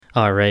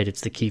All right,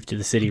 it's the Keith to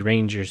the City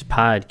Rangers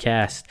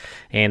podcast,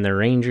 and the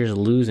Rangers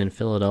lose in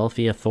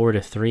Philadelphia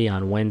 4-3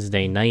 on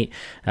Wednesday night.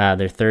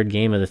 Their third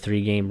game of the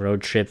three-game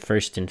road trip.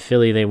 First in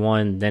Philly they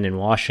won, then in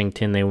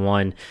Washington they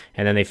won,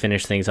 and then they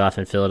finished things off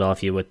in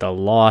Philadelphia with the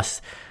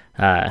loss.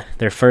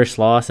 Their first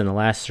loss in the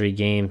last three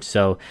games.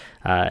 So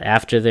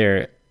after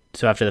the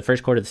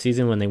first quarter of the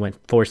season, when they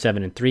went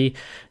 4-7-3,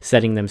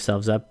 setting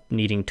themselves up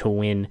needing to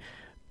win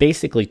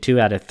basically 2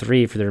 out of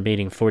 3 for the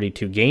remaining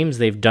 42 games,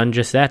 they've done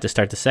just that to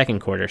start the second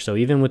quarter. So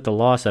even with the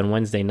loss on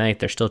Wednesday night,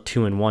 they're still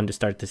 2-1 to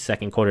start the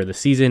second quarter of the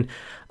season,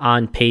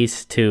 on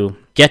pace to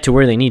get to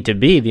where they need to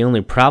be. The only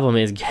problem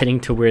is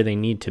getting to where they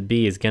need to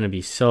be is going to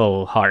be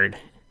so hard.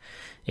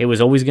 It was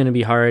always going to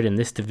be hard in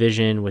this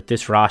division with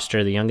this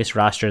roster, the youngest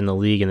roster in the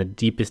league and the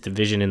deepest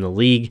division in the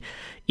league.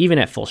 Even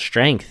at full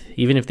strength,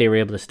 even if they were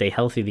able to stay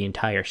healthy the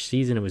entire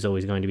season, it was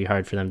always going to be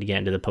hard for them to get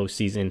into the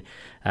postseason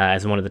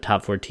as one of the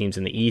top 4 teams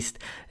in the East.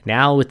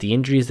 Now, with the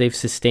injuries they've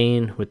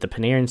sustained, with the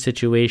Panarin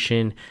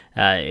situation,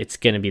 it's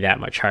going to be that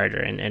much harder.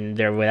 And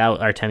they're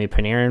without Artemi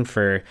Panarin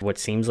for what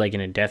seems like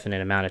an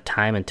indefinite amount of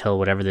time until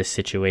whatever this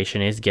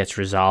situation is gets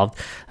resolved.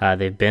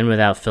 They've been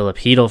without Filip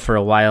Chytil for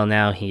a while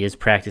now. He is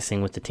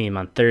practicing with the team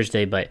on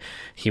Thursday, but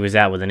he was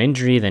out with an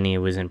injury. Then he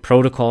was in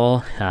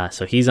protocol,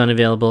 so he's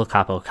unavailable.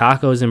 Kaapo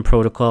Kakko's in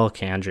protocol.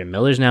 K'Andre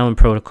Miller's now in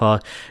protocol.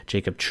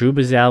 Jacob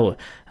Trouba's out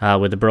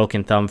with a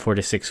broken thumb 4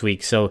 to 6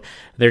 weeks. So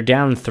they're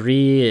down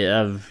 3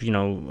 of,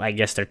 I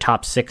guess their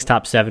top 6,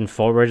 top 7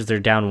 forwards. They're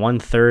down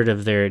 1/3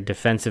 of their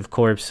defensive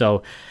corps.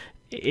 So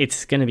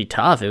it's going to be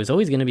tough. It was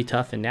always going to be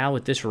tough. And now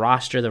with this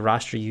roster, the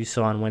roster you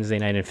saw on Wednesday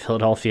night in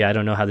Philadelphia, I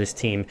don't know how this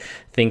team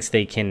thinks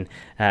they can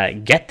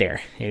get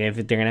there. And if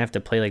they're going to have to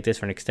play like this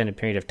for an extended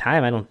period of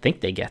time, I don't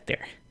think they get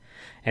there.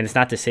 And it's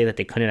not to say that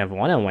they couldn't have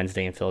won on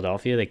Wednesday in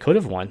Philadelphia. They could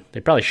have won. They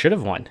probably should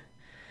have won.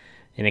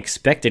 In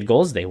expected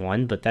goals, they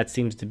won, but that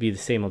seems to be the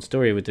same old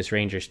story with this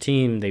Rangers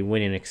team. They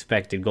win in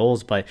expected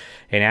goals, but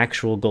in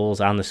actual goals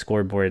on the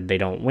scoreboard, they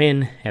don't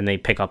win, and they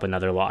pick up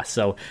another loss.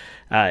 So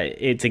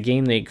it's a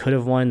game they could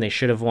have won, they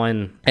should have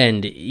won.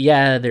 And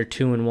yeah, they're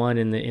 2-1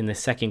 in the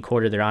second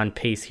quarter. They're on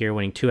pace here,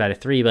 winning 2 out of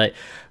 3. But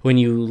when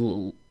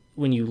you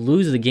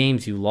lose the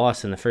games you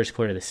lost in the first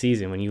quarter of the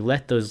season, when you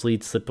let those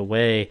leads slip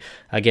away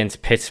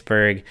against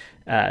Pittsburgh,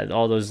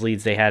 all those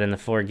leads they had in the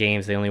 4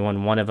 games, they only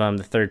won one of them.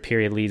 The third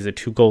period leads, the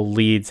 2-goal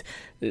leads.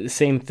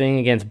 Same thing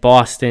against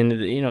Boston.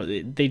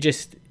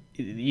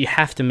 You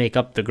have to make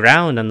up the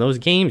ground on those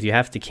games. You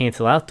have to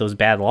cancel out those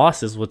bad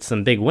losses with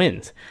some big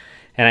wins.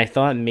 And I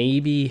thought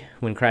maybe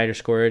when Kreider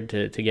scored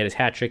to get his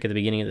hat trick at the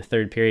beginning of the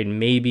third period,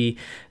 maybe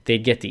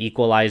they'd get the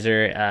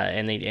equalizer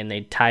and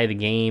they'd tie the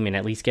game and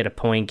at least get a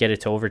point, get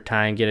it to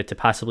overtime, get it to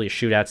possibly a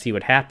shootout, see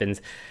what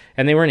happens.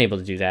 And they weren't able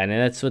to do that. And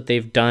that's what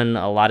they've done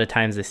a lot of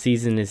times this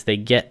season is they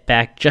get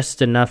back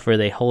just enough where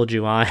they hold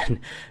you on,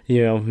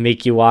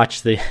 make you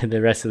watch the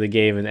rest of the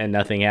game and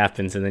nothing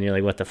happens. And then you're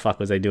like, what the fuck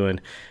was I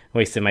doing?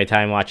 Wasting my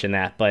time watching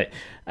that. But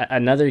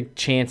another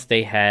chance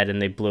they had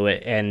and they blew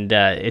it. And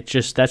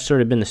that's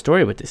sort of been the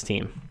story with this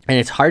team. And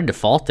it's hard to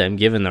fault them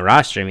given the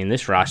roster. I mean,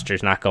 this roster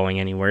is not going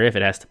anywhere if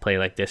it has to play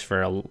like this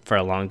for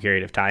a long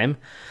period of time.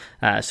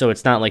 So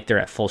it's not like they're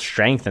at full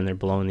strength and they're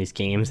blowing these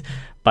games.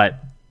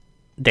 But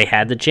they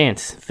had the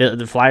chance.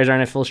 The Flyers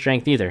aren't at full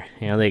strength either.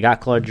 They got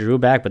Claude Giroux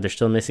back, but they're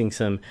still missing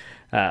some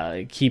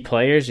key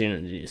players.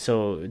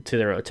 So to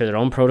their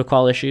own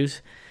protocol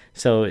issues.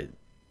 So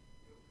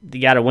you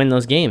got to win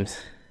those games,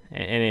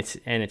 and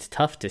it's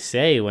tough to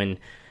say when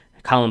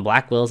Colin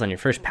Blackwell's on your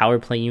first power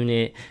play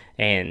unit,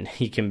 and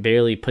he can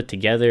barely put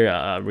together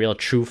a real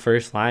true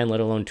first line, let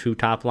alone 2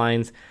 top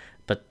lines.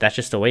 But that's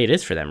just the way it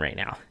is for them right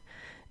now.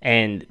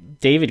 And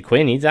David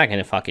Quinn, he's not going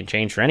to fucking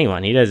change for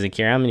anyone. He doesn't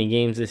care how many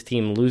games this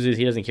team loses.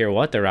 He doesn't care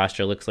what the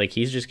roster looks like.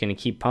 He's just going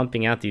to keep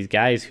pumping out these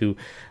guys who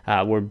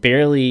were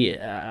barely,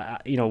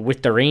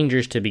 with the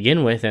Rangers to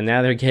begin with, and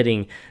now they're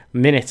getting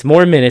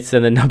more minutes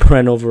than the number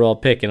 1 overall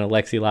pick in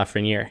Alexis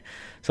Lafreniere.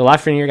 So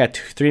Lafreniere got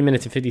 3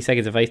 minutes and 50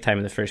 seconds of ice time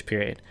in the first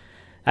period.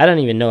 I don't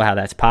even know how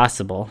that's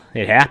possible.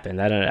 It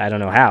happened. I don't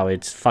know how.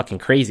 It's fucking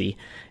crazy.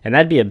 And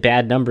that'd be a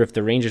bad number if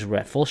the Rangers were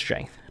at full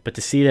strength. But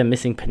to see them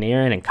missing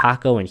Panarin and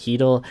Kakko and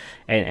Chytil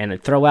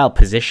and throw out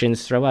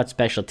positions, throw out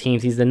special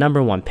teams, he's the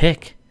number 1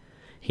 pick.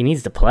 He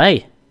needs to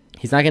play.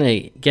 He's not going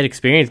to get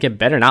experience, get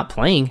better not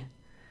playing.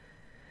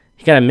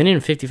 He got 1 minute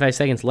and 55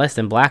 seconds less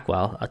than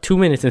Blackwell, 2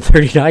 minutes and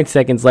 39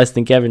 seconds less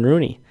than Kevin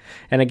Rooney.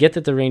 And I get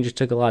that the Rangers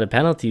took a lot of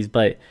penalties,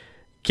 but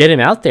get him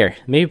out there.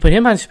 Maybe put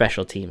him on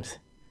special teams.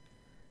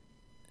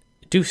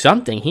 Do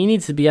something. He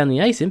needs to be on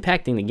the ice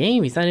impacting the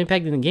game. He's not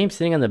impacting the game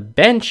sitting on the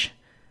bench.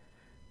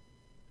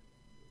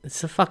 It's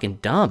so fucking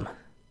dumb.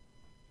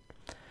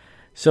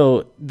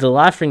 So the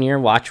Lafreniere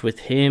watch with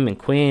him and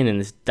Quinn and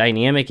this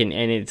dynamic, and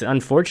it's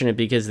unfortunate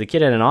because the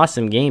kid had an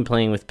awesome game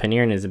playing with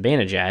Panarin and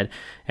Zibanejad,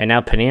 and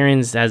now Panarin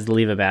has the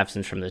leave of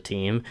absence from the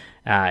team,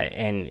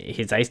 and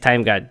his ice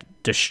time got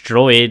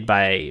destroyed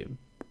by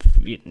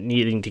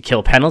needing to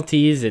kill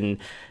penalties and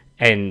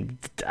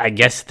I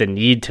guess the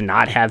need to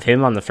not have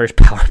him on the first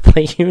power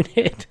play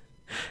unit.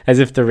 As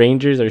if the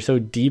Rangers are so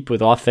deep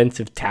with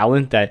offensive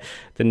talent that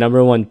the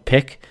number one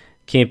pick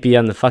can't be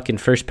on the fucking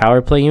first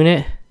power play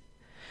unit.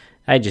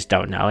 I just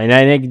don't know. And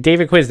I think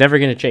David Quinn's never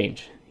going to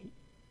change.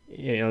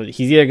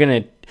 He's either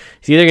going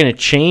to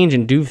change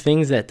and do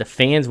things that the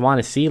fans want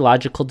to see,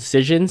 logical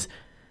decisions,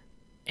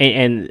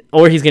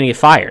 or he's going to get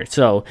fired.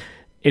 So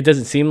it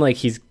doesn't seem like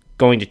he's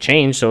going to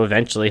change, so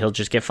eventually he'll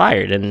just get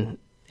fired, and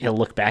he'll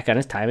look back on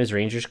his time as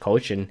Rangers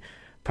coach and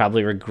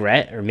probably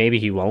regret, or maybe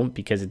he won't,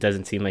 because it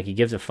doesn't seem like he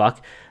gives a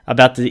fuck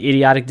about the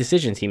idiotic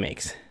decisions he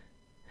makes.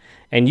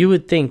 And you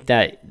would think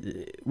that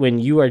when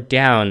you are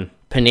down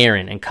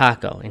Panarin and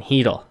Kakko and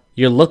Hedl,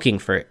 you're looking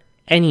for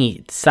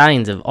any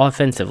signs of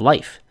offensive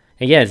life.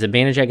 And yeah,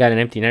 Zibanejad got an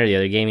empty netter the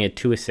other game. He had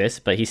 2 assists,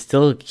 but he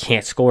still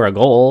can't score a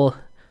goal.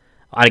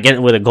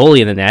 Again, with a goalie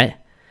in the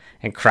net.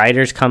 And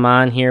Kreider's come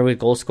on here with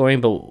goal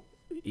scoring, but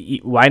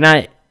why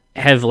not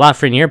have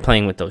Lafreniere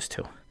playing with those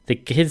two? The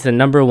kid's the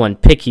number one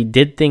pick. He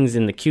did things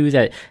in the queue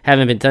that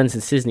haven't been done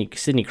since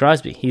Sidney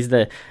Crosby. He's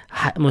the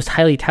most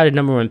highly touted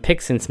number one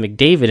pick since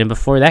McDavid, and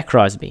before that,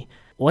 Crosby.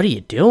 What are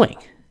you doing?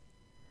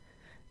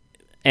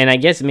 And I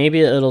guess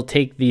maybe it'll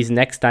take these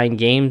next 9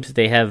 games.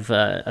 They have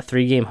a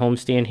 3-game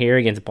homestand here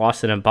against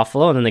Boston and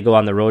Buffalo, and then they go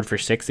on the road for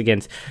 6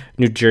 against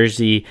New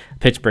Jersey,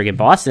 Pittsburgh, and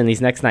Boston.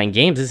 These next 9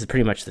 games, this is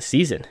pretty much the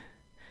season.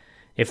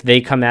 If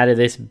they come out of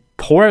this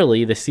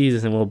poorly, the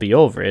season will be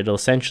over. It'll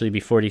essentially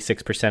be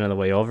 46% of the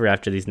way over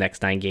after these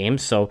next 9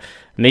 games. So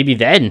maybe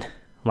then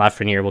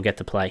Lafreniere will get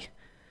to play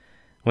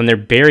when they're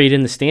buried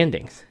in the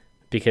standings.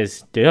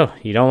 Because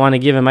you don't want to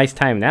give him ice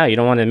time now. You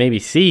don't want to maybe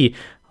see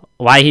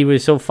why he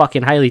was so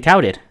fucking highly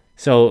touted.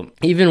 So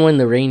even when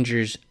the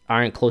Rangers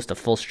aren't close to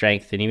full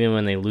strength, and even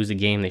when they lose a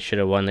game they should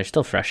have won, they're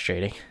still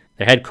frustrating.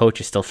 Their head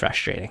coach is still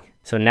frustrating.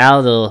 So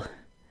now they'll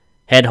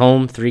head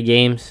home, 3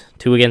 games,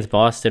 2 against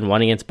Boston,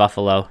 1 against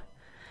Buffalo.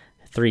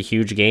 3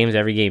 huge games.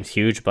 Every game's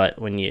huge, but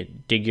when you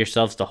dig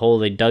yourselves the hole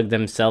they dug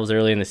themselves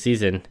early in the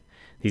season,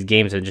 these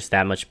games are just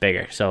that much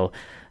bigger. So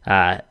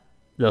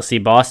they'll see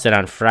Boston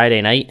on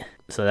Friday night.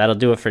 So that'll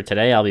do it for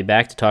today. I'll be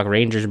back to talk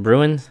Rangers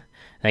Bruins.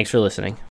 Thanks for listening.